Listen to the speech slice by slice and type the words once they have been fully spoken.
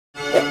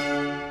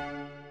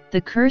The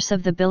curse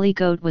of the Billy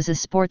Goat was a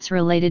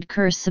sports-related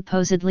curse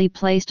supposedly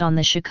placed on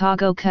the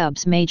Chicago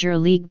Cubs Major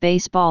League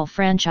Baseball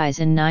franchise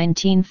in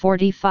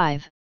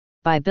 1945,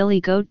 by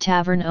Billy Goat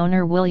Tavern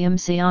owner William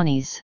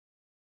Sianis.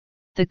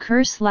 The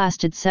curse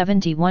lasted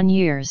 71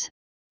 years,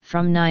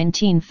 from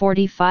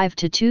 1945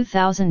 to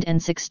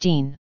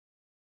 2016.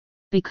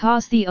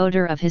 Because the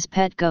odor of his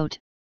pet goat,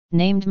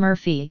 named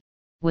Murphy,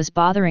 was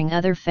bothering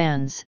other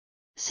fans,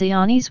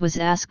 Sianis was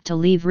asked to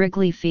leave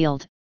Wrigley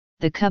Field,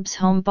 the Cubs'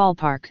 home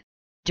ballpark,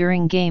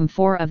 during Game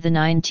 4 of the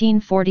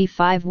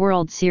 1945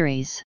 World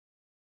Series.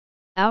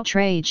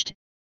 Outraged,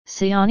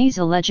 Sianis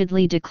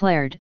allegedly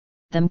declared,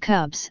 "Them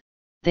Cubs,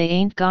 they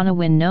ain't gonna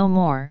win no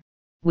more,"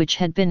 which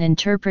had been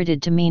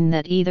interpreted to mean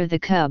that either the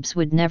Cubs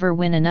would never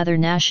win another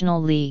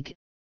National League,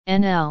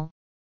 NL,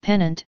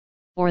 pennant,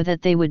 or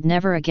that they would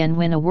never again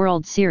win a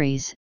World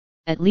Series,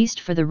 at least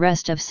for the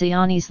rest of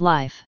Sianis'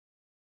 life.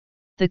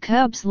 The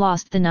Cubs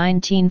lost the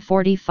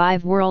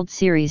 1945 World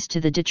Series to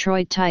the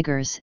Detroit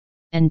Tigers,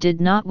 and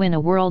did not win a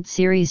World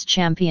Series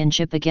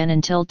championship again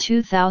until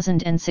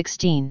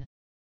 2016.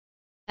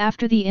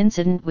 After the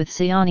incident with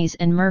Sianis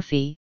and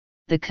Murphy,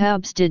 the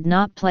Cubs did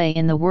not play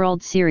in the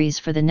World Series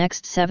for the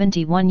next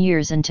 71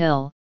 years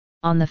until,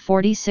 on the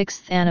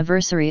 46th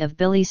anniversary of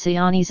Billy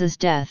Sianis'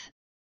 death,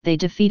 they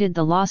defeated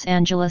the Los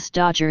Angeles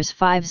Dodgers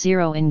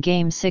 5-0 in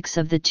Game 6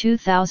 of the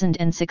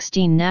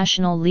 2016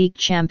 National League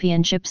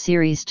Championship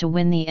Series to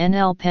win the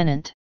NL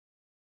pennant.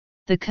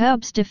 The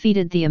Cubs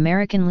defeated the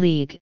American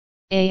League,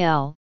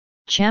 AL,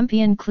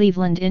 champion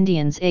Cleveland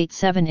Indians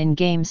 8-7 in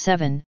Game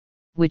 7,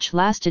 which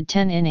lasted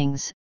 10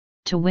 innings,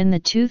 to win the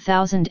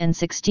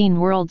 2016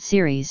 World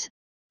Series,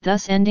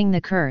 thus ending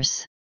the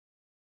curse.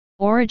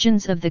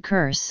 Origins of the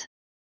curse.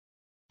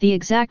 The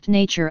exact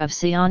nature of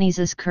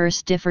Sianis'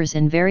 curse differs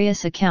in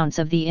various accounts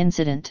of the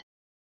incident.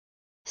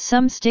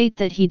 Some state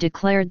that he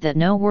declared that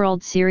no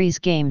World Series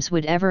games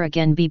would ever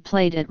again be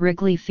played at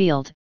Wrigley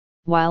Field,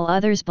 while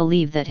others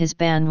believe that his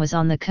ban was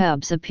on the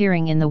Cubs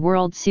appearing in the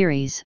World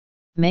Series,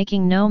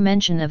 making no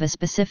mention of a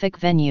specific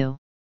venue.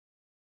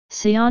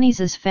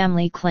 Sianis'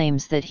 family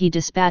claims that he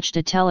dispatched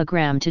a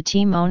telegram to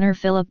team owner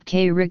Philip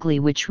K. Wrigley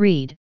which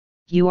read,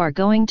 "You are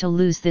going to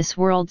lose this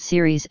World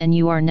Series and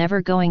you are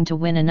never going to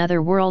win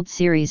another World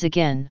Series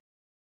again.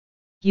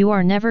 You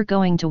are never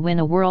going to win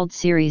a World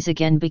Series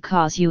again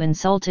because you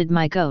insulted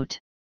my goat."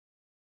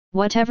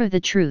 Whatever the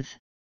truth,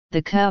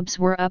 the Cubs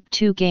were up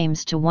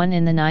 2-1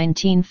 in the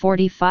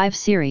 1945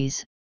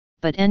 series,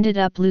 but ended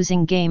up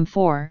losing Game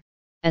 4,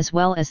 as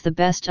well as the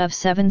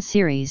best-of-7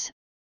 series,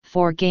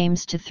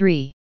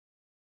 4-3.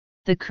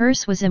 The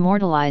curse was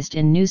immortalized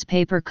in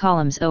newspaper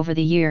columns over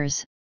the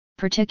years,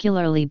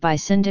 particularly by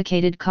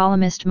syndicated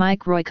columnist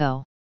Mike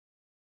Royko.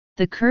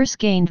 The curse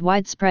gained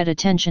widespread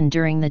attention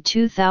during the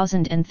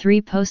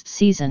 2003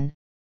 postseason,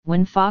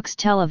 when Fox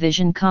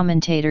television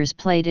commentators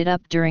played it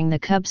up during the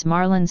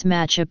Cubs-Marlins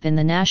matchup in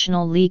the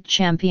National League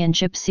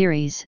Championship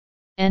Series,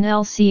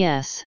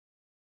 NLCS.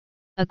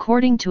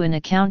 According to an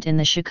account in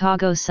the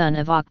Chicago Sun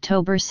of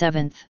October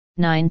 7,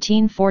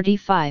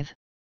 1945,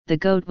 the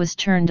goat was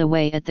turned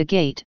away at the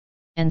gate,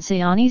 and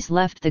Sianis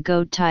left the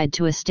goat tied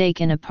to a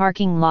stake in a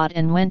parking lot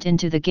and went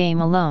into the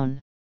game alone.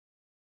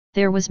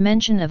 There was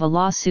mention of a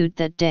lawsuit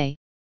that day,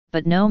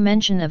 but no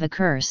mention of a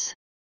curse.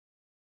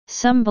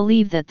 Some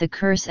believe that the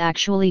curse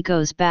actually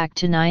goes back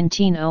to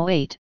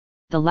 1908,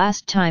 the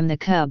last time the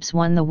Cubs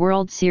won the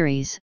World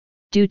Series,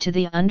 due to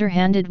the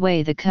underhanded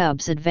way the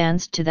Cubs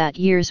advanced to that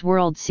year's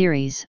World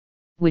Series,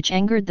 which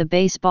angered the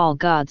baseball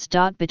gods.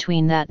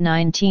 Between that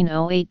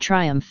 1908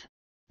 triumph,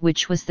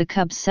 which was the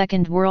Cubs'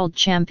 second World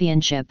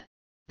Championship,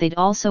 they'd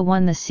also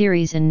won the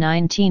series in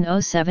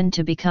 1907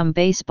 to become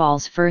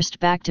baseball's first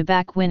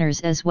back-to-back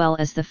winners as well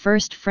as the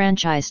first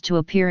franchise to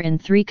appear in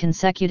 3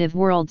 consecutive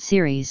World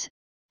Series,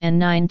 and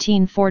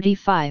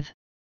 1945,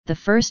 the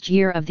first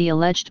year of the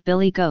alleged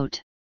Billy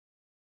Goat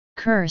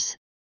curse.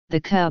 The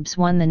Cubs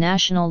won the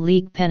National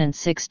League pennant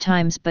 6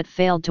 times but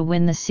failed to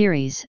win the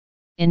series,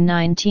 in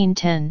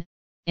 1910,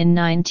 in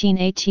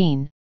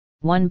 1918,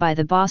 won by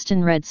the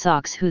Boston Red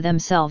Sox who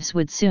themselves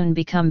would soon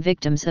become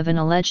victims of an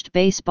alleged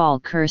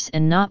baseball curse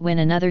and not win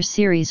another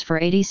series for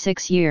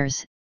 86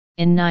 years,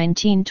 in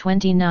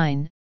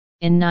 1929,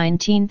 in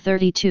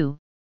 1932,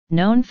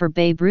 known for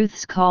Babe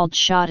Ruth's called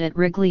shot at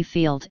Wrigley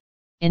Field,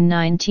 in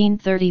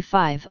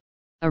 1935,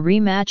 a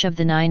rematch of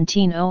the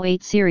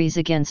 1908 series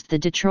against the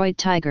Detroit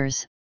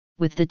Tigers,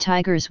 with the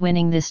Tigers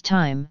winning this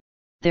time,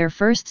 their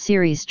first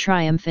series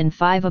triumph in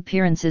 5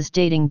 appearances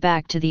dating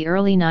back to the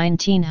early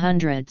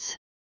 1900s.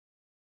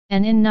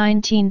 And in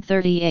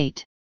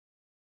 1938.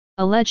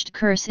 Alleged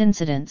curse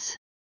incidents.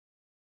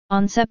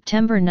 On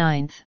September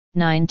 9,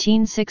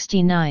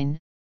 1969,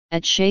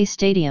 at Shea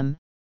Stadium,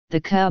 the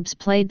Cubs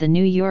played the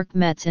New York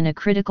Mets in a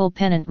critical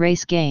pennant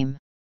race game.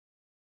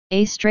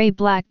 A stray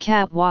black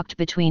cat walked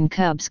between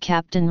Cubs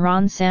captain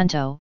Ron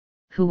Santo,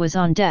 who was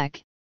on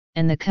deck,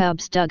 and the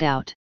Cubs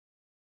dugout.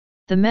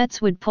 The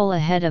Mets would pull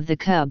ahead of the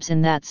Cubs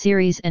in that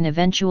series and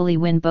eventually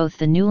win both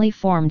the newly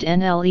formed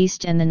NL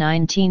East and the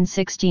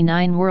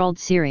 1969 World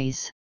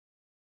Series.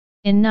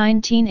 In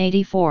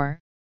 1984,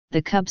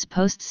 the Cubs'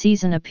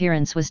 postseason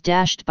appearance was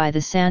dashed by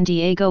the San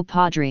Diego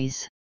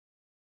Padres.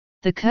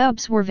 The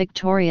Cubs were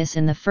victorious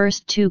in the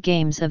first 2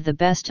 games of the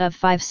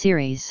best-of-5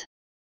 series.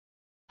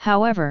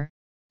 However,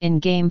 in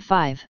Game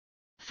 5,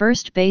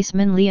 first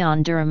baseman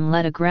Leon Durham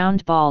let a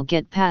ground ball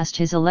get past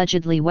his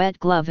allegedly wet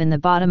glove in the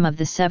bottom of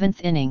the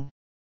 7th inning.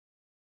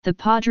 The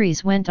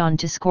Padres went on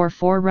to score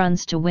 4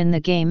 runs to win the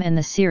game and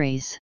the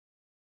series.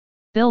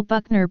 Bill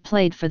Buckner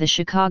played for the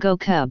Chicago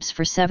Cubs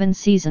for 7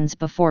 seasons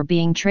before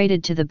being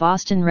traded to the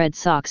Boston Red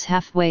Sox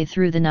halfway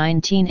through the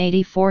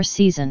 1984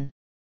 season.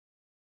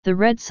 The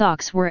Red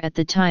Sox were at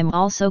the time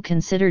also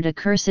considered a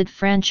cursed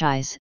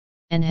franchise,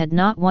 and had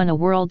not won a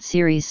World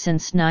Series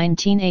since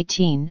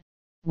 1918,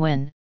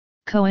 when,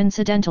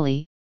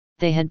 coincidentally,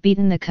 they had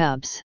beaten the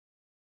Cubs.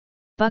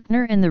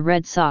 Buckner and the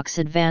Red Sox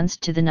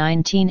advanced to the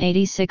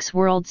 1986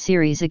 World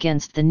Series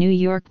against the New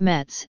York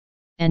Mets,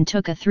 and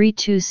took a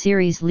 3-2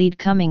 series lead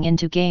coming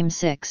into Game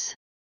 6.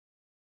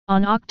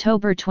 On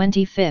October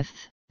 25,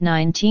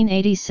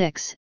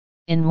 1986,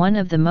 in one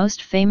of the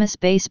most famous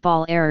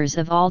baseball errors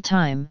of all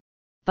time,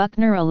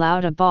 Buckner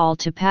allowed a ball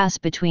to pass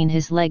between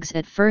his legs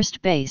at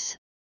first base,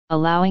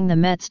 allowing the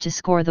Mets to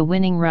score the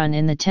winning run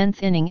in the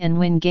 10th inning and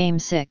win Game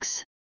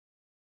 6.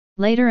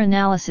 Later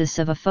analysis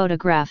of a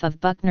photograph of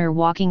Buckner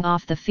walking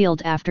off the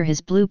field after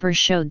his blooper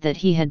showed that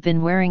he had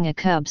been wearing a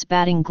Cubs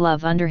batting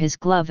glove under his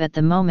glove at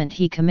the moment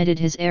he committed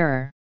his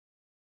error.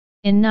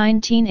 In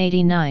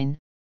 1989,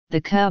 the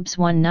Cubs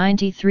won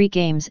 93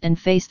 games and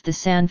faced the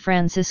San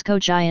Francisco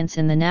Giants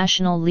in the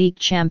National League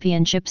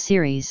Championship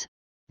Series,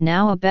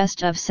 now a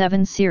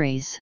best-of-7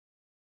 series.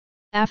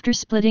 After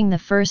splitting the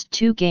first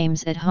 2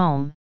 games at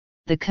home,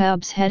 the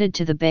Cubs headed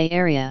to the Bay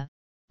Area,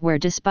 where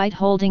despite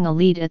holding a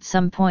lead at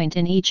some point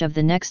in each of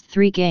the next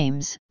 3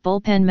 games,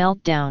 bullpen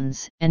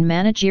meltdowns and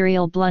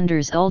managerial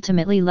blunders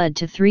ultimately led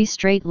to 3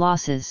 straight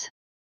losses.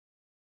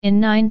 In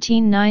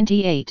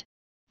 1998,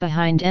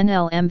 behind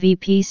NL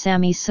MVP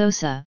Sammy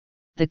Sosa,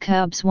 the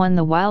Cubs won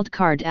the wild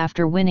card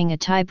after winning a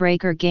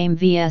tiebreaker game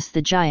vs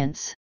the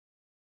Giants.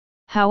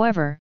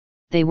 However,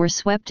 they were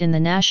swept in the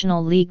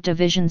National League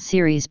Division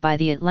Series by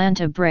the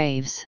Atlanta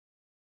Braves.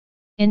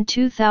 In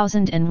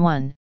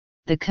 2001,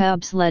 the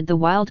Cubs led the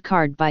wild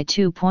card by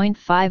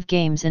 2.5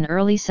 games in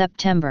early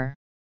September.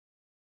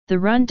 The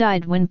run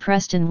died when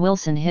Preston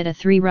Wilson hit a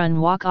 3-run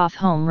walk-off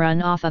home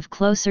run off of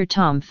closer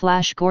Tom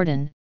Flash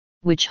Gordon,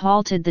 which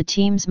halted the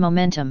team's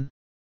momentum.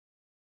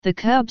 The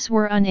Cubs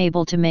were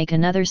unable to make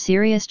another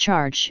serious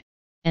charge,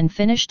 and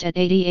finished at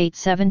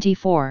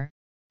 88-74,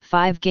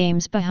 5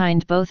 games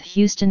behind both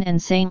Houston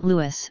and St.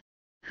 Louis,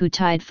 who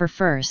tied for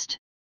first.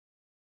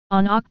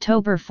 On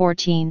October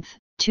 14,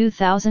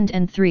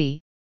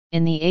 2003,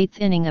 in the 8th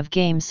inning of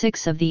Game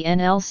 6 of the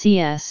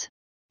NLCS,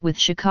 with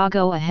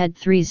Chicago ahead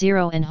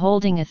 3-0 and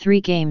holding a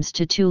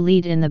 3-2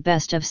 lead in the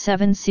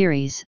best-of-7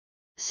 series,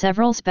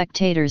 several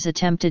spectators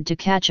attempted to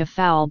catch a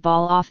foul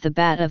ball off the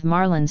bat of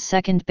Marlins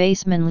second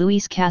baseman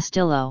Luis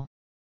Castillo.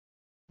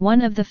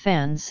 One of the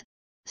fans,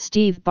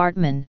 Steve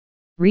Bartman,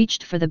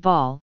 reached for the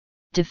ball,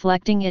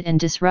 deflecting it and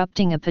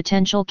disrupting a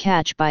potential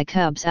catch by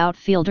Cubs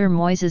outfielder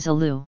Moises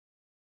Alou.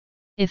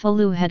 If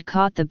Alou had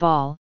caught the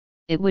ball,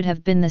 it would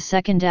have been the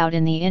second out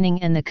in the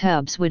inning and the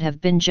Cubs would have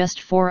been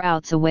just 4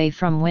 outs away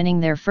from winning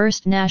their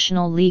first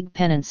National League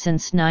pennant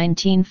since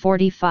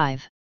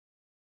 1945.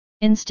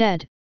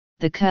 Instead,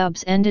 the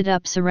Cubs ended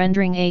up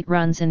surrendering 8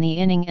 runs in the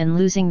inning and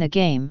losing the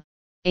game,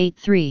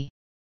 8-3.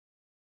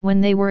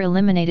 When they were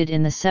eliminated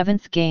in the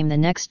 7th game the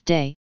next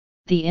day,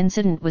 the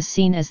incident was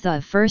seen as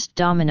the first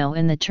domino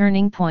in the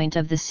turning point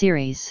of the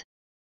series.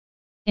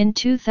 In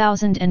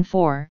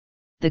 2004,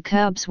 the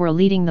Cubs were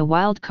leading the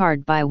wild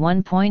card by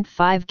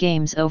 1.5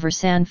 games over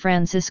San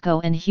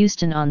Francisco and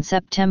Houston on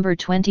September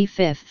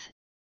 25,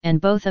 and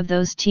both of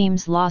those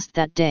teams lost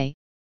that day,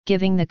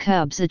 giving the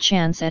Cubs a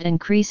chance at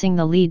increasing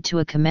the lead to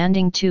a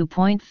commanding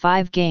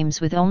 2.5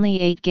 games with only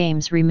 8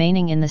 games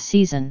remaining in the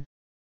season.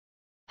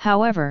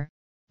 However,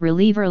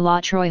 reliever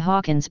LaTroy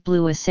Hawkins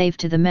blew a save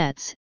to the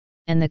Mets,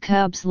 and the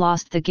Cubs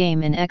lost the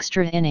game in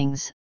extra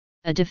innings,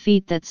 a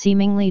defeat that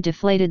seemingly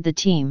deflated the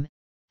team,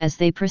 as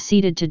they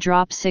proceeded to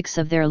drop 6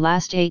 of their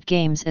last 8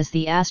 games as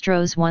the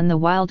Astros won the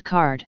wild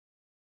card.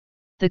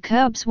 The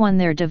Cubs won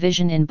their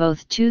division in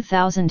both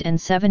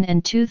 2007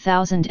 and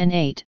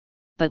 2008,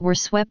 but were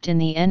swept in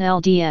the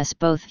NLDS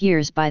both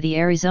years by the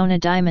Arizona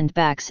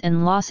Diamondbacks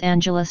and Los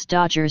Angeles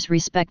Dodgers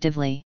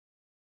respectively.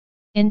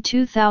 In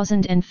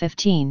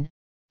 2015,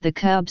 the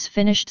Cubs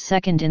finished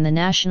second in the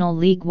National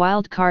League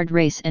wild card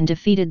race and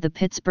defeated the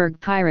Pittsburgh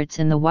Pirates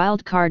in the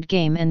wild card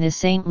game and the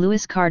St.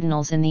 Louis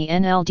Cardinals in the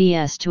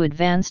NLDS to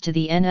advance to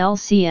the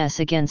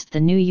NLCS against the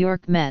New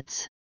York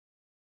Mets.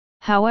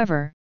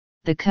 However,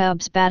 the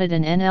Cubs batted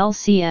an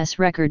NLCS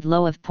record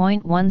low of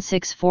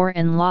 .164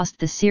 and lost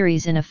the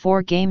series in a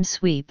 4-game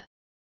sweep.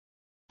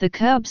 The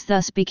Cubs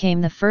thus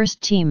became the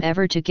first team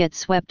ever to get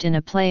swept in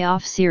a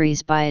playoff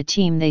series by a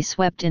team they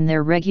swept in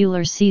their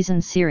regular season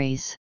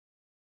series.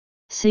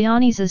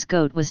 Sianis'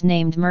 goat was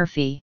named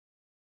Murphy.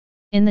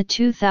 In the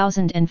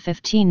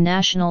 2015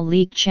 National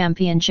League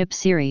Championship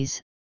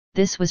Series,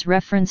 This was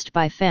referenced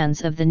by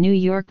fans of the New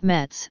York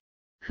Mets,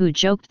 who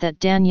joked that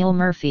Daniel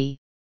Murphy,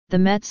 the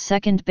Mets'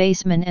 second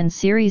baseman and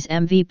series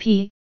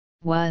MVP,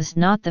 was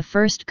not the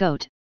first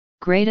GOAT,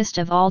 greatest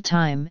of all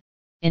time,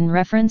 in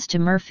reference to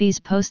Murphy's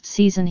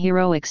postseason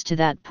heroics to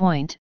that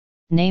point,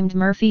 named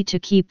Murphy to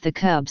keep the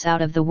Cubs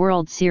out of the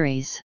World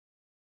Series.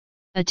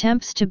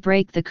 Attempts to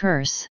break the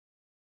curse.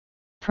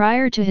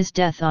 Prior to his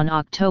death on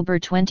October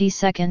 22,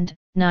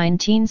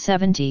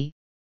 1970,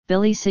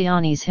 Billy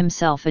Sianis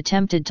himself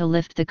attempted to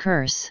lift the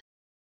curse.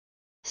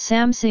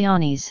 Sam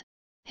Sianis,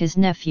 his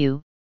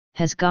nephew,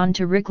 has gone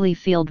to Wrigley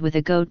Field with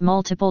a goat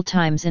multiple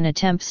times in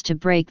attempts to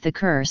break the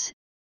curse,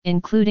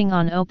 including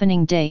on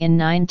opening day in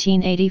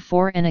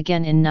 1984 and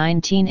again in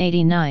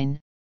 1989,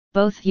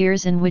 both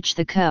years in which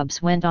the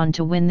Cubs went on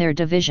to win their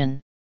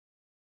division.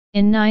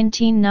 In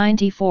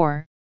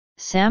 1994,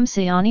 Sam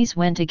Sianis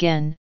went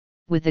again,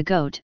 with the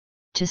goat,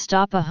 to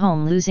stop a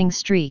home losing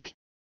streak,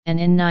 and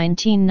in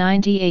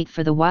 1998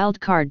 for the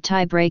wild-card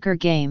tiebreaker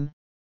game,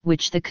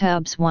 which the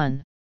Cubs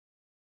won.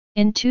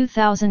 In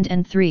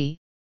 2003,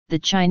 the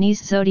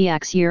Chinese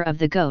Zodiac's Year of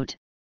the Goat,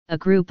 a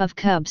group of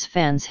Cubs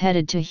fans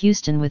headed to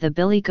Houston with a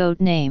Billy Goat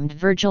named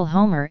Virgil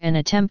Homer and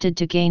attempted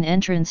to gain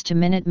entrance to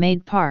Minute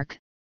Maid Park,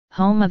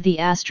 home of the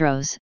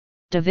Astros,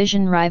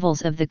 division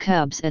rivals of the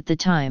Cubs at the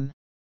time.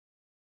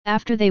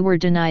 After they were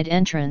denied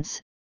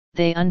entrance,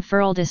 they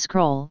unfurled a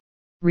scroll,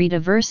 read a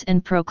verse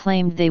and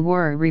proclaimed they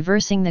were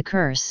reversing the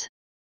curse.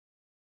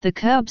 The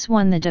Cubs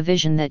won the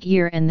division that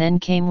year and then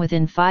came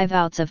within 5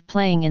 outs of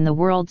playing in the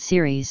World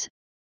Series,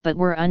 but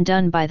were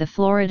undone by the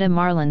Florida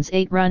Marlins'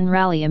 8-run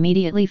rally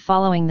immediately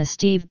following the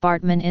Steve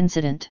Bartman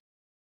incident.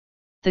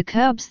 The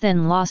Cubs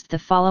then lost the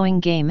following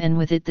game and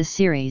with it the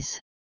series.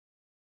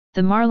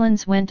 The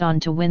Marlins went on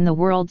to win the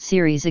World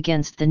Series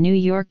against the New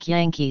York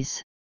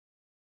Yankees.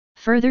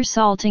 Further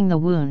salting the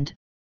wound,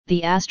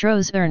 the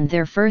Astros earned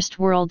their first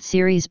World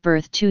Series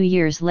berth 2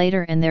 years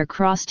later and their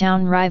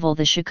crosstown rival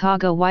the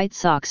Chicago White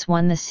Sox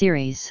won the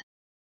series.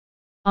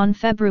 On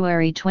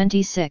February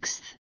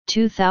 26,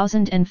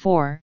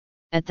 2004,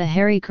 at the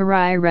Harry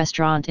Caray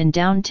restaurant in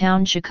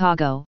downtown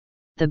Chicago,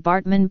 the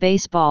Bartman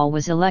baseball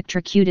was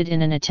electrocuted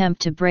in an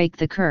attempt to break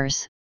the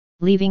curse,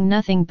 leaving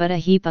nothing but a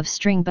heap of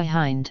string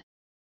behind.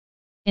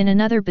 In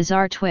another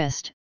bizarre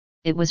twist,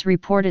 it was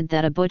reported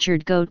that a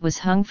butchered goat was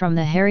hung from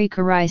the Harry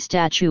Caray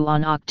statue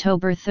on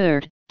October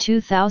 3,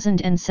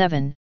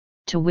 2007,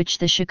 to which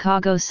the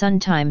Chicago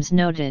Sun-Times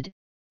noted,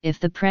 if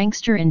the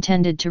prankster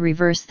intended to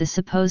reverse the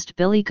supposed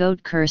Billy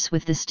Goat curse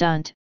with the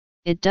stunt,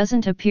 it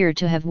doesn't appear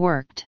to have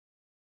worked.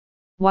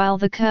 While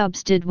the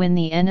Cubs did win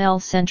the NL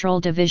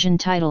Central Division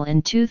title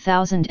in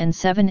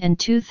 2007 and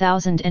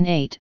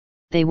 2008,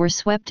 they were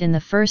swept in the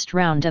first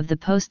round of the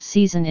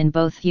postseason in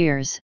both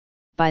years,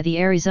 by the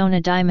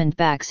Arizona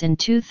Diamondbacks in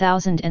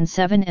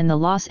 2007 and the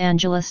Los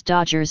Angeles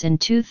Dodgers in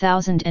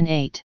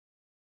 2008.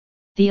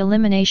 The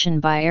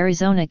elimination by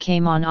Arizona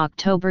came on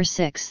October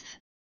 6,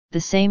 the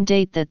same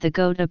date that the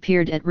GOAT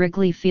appeared at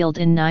Wrigley Field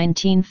in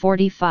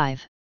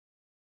 1945.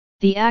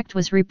 The act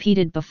was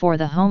repeated before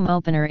the home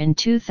opener in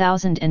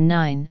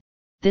 2009,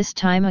 this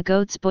time a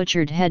goat's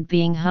butchered head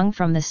being hung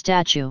from the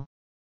statue.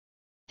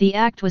 The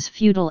act was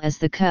futile as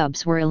the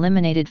Cubs were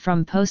eliminated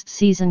from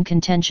postseason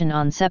contention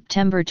on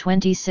September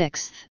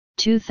 26,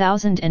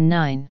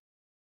 2009.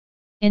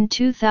 In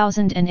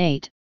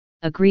 2008,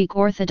 a Greek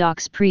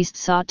Orthodox priest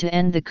sought to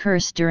end the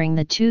curse during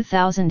the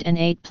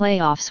 2008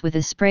 playoffs with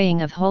a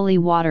spraying of holy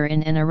water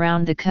in and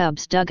around the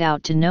Cubs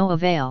dugout to no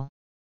avail.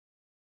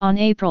 On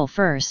April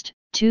 1,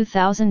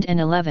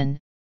 2011,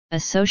 a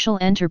social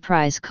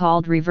enterprise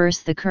called Reverse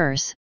the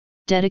Curse,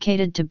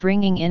 dedicated to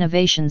bringing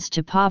innovations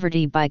to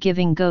poverty by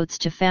giving goats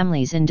to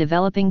families in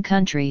developing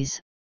countries,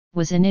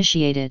 was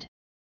initiated.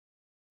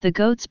 The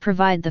goats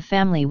provide the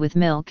family with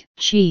milk,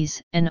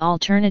 cheese, and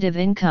alternative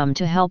income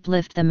to help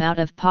lift them out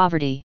of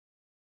poverty.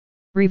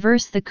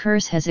 Reverse the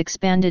Curse has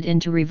expanded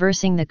into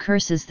reversing the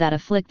curses that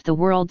afflict the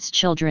world's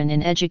children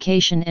in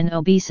education and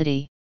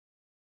obesity.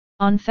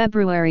 On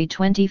February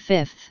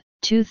 25,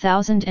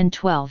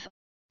 2012,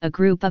 a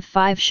group of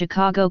 5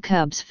 Chicago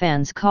Cubs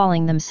fans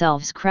calling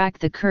themselves Crack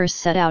the Curse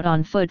set out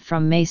on foot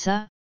from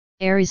Mesa,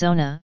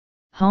 Arizona,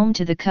 home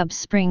to the Cubs'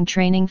 spring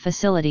training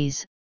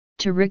facilities,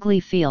 to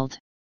Wrigley Field.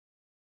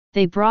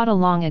 They brought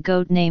along a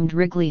goat named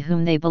Wrigley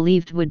whom they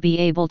believed would be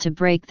able to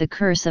break the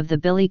curse of the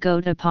Billy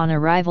Goat upon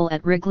arrival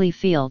at Wrigley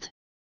Field.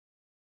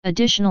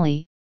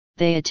 Additionally,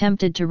 they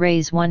attempted to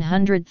raise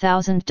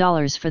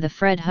 $100,000 for the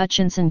Fred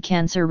Hutchinson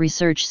Cancer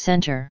Research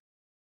Center.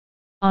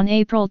 On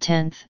April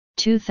 10,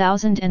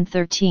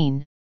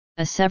 2013,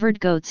 a severed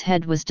goat's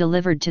head was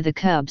delivered to the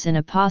Cubs in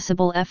a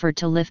possible effort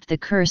to lift the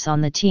curse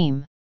on the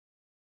team.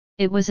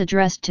 It was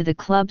addressed to the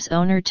club's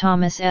owner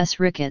Thomas S.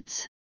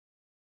 Ricketts.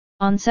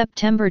 On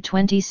September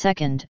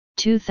 22,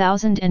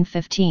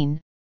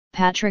 2015,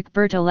 Patrick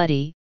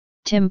Bertoletti,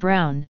 Tim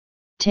Brown,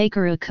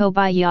 Takeru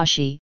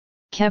Kobayashi,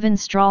 Kevin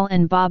Strahl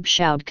and Bob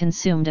Shoud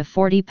consumed a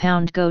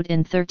 40-pound goat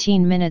in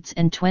 13 minutes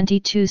and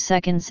 22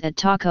 seconds at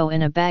Taco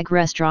in a Bag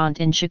restaurant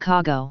in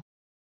Chicago.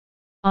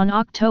 On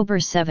October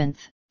 7,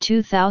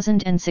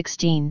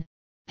 2016,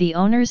 the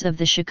owners of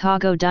the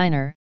Chicago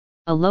Diner,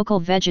 a local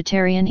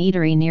vegetarian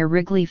eatery near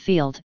Wrigley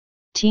Field,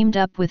 teamed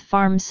up with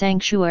Farm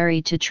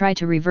Sanctuary to try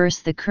to reverse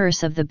the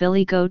curse of the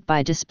Billy Goat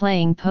by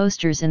displaying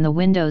posters in the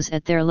windows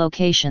at their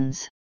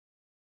locations.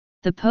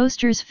 The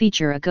posters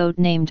feature a goat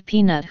named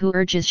Peanut who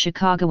urges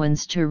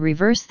Chicagoans to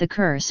reverse the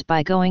curse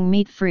by going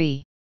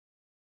meat-free.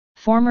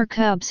 Former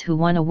Cubs who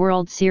won a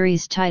World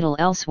Series title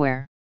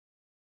elsewhere.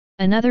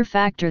 Another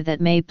factor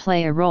that may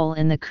play a role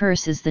in the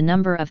curse is the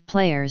number of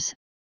players,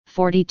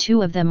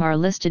 42 of them are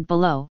listed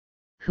below,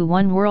 who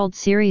won World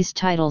Series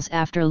titles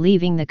after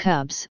leaving the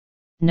Cubs,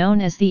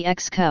 known as the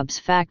ex-Cubs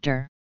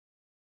factor.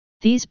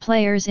 These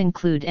players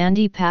include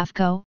Andy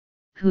Pafko,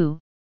 who,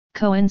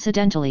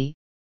 coincidentally,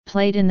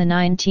 played in the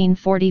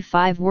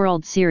 1945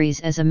 World Series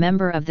as a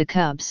member of the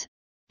Cubs,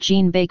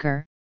 Gene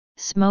Baker,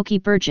 Smokey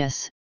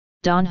Burgess,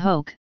 Don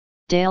Hoke,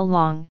 Dale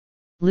Long,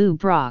 Lou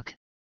Brock,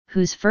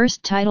 whose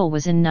first title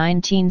was in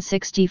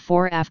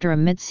 1964 after a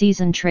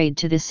mid-season trade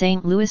to the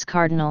St. Louis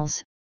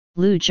Cardinals,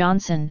 Lou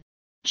Johnson,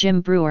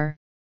 Jim Brewer,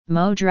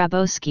 Mo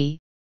Drabowski,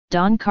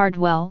 Don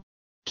Cardwell,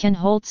 Ken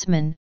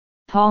Holtzman,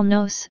 Paul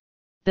Nose,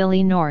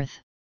 Billy North,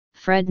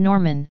 Fred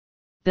Norman,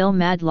 Bill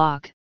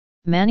Madlock,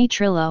 Manny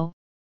Trillo,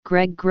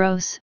 Greg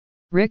Gross,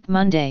 Rick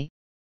Monday,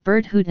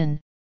 Bert Hooton,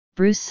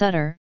 Bruce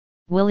Sutter,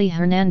 Willie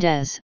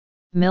Hernandez,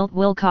 Milt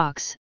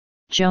Wilcox,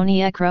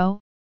 Joni Ekro,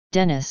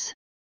 Dennis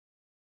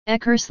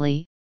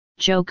Eckersley,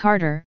 Joe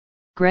Carter,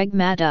 Greg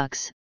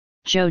Maddux,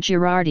 Joe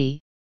Girardi,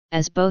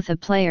 as both a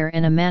player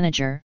and a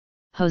manager,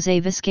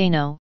 Jose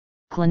Vizcaino,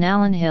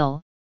 Glenallen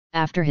Hill,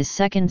 after his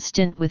second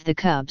stint with the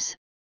Cubs.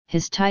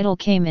 His title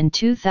came in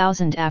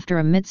 2000 after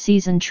a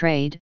mid-season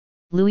trade,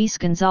 Luis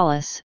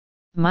Gonzalez,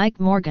 Mike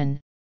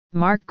Morgan,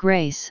 Mark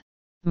Grace,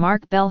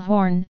 Mark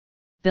Bellhorn,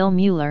 Bill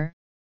Mueller,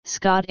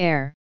 Scott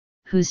Air,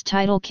 whose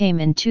title came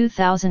in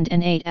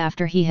 2008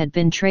 after he had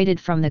been traded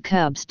from the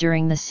Cubs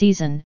during the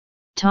season,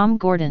 Tom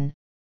Gordon,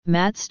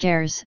 Matt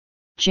Stairs,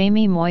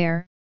 Jamie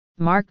Moyer,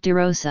 Mark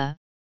DeRosa,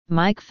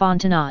 Mike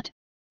Fontenot,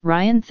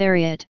 Ryan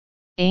Theriot,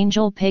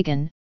 Angel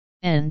Pagan,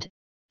 and,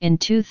 in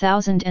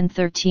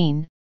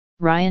 2013,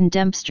 Ryan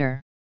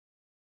Dempster.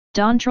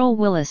 Dontrell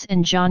Willis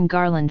and John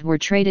Garland were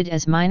traded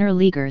as minor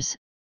leaguers.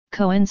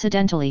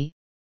 Coincidentally,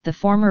 the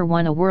former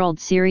won a World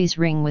Series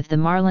ring with the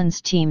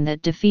Marlins team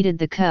that defeated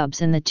the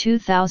Cubs in the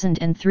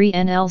 2003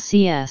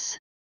 NLCS.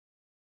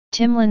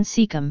 Tim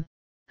Lincecum,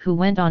 who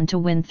went on to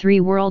win 3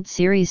 World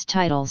Series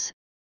titles,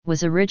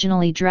 was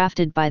originally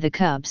drafted by the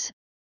Cubs,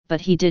 but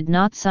he did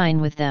not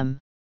sign with them.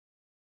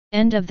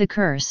 End of the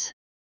curse.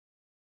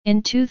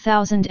 In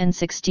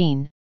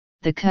 2016,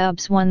 the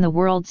Cubs won the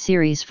World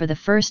Series for the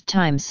first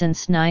time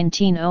since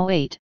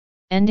 1908,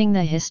 ending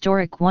the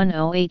historic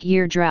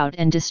 108-year drought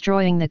and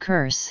destroying the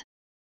curse.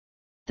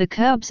 The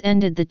Cubs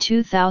ended the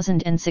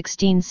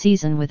 2016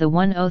 season with a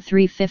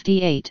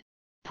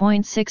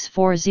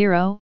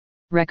 103.58.640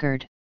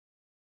 record.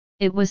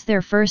 It was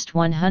their first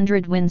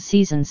 100-win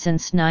season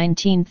since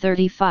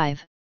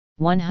 1935,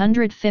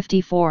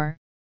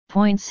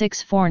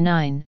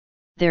 154.649,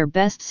 their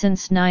best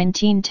since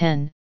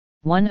 1910,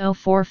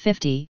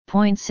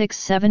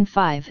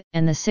 104.50.675,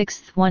 and the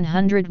 6th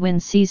 100-win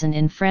season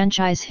in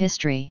franchise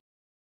history.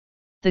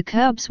 The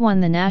Cubs won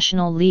the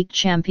National League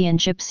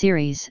Championship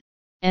Series,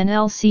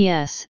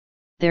 NLCS,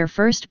 their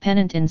first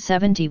pennant in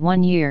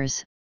 71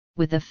 years,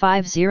 with a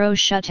 5-0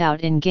 shutout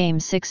in Game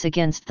 6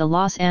 against the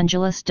Los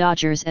Angeles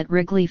Dodgers at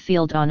Wrigley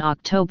Field on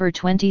October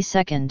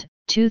 22,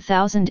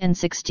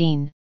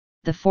 2016,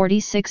 the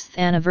 46th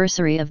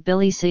anniversary of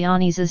Billy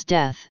Sianis'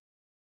 death.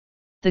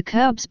 The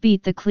Cubs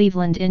beat the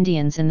Cleveland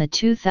Indians in the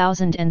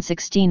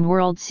 2016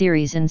 World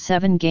Series in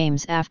 7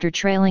 games after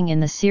trailing in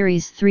the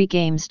series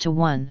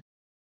 3-1.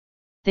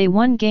 They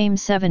won Game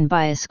 7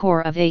 by a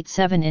score of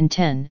 8-7 in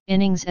 10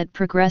 innings at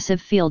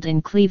Progressive Field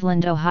in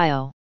Cleveland,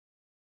 Ohio.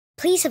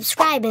 Please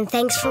subscribe and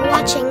thanks for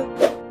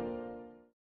watching.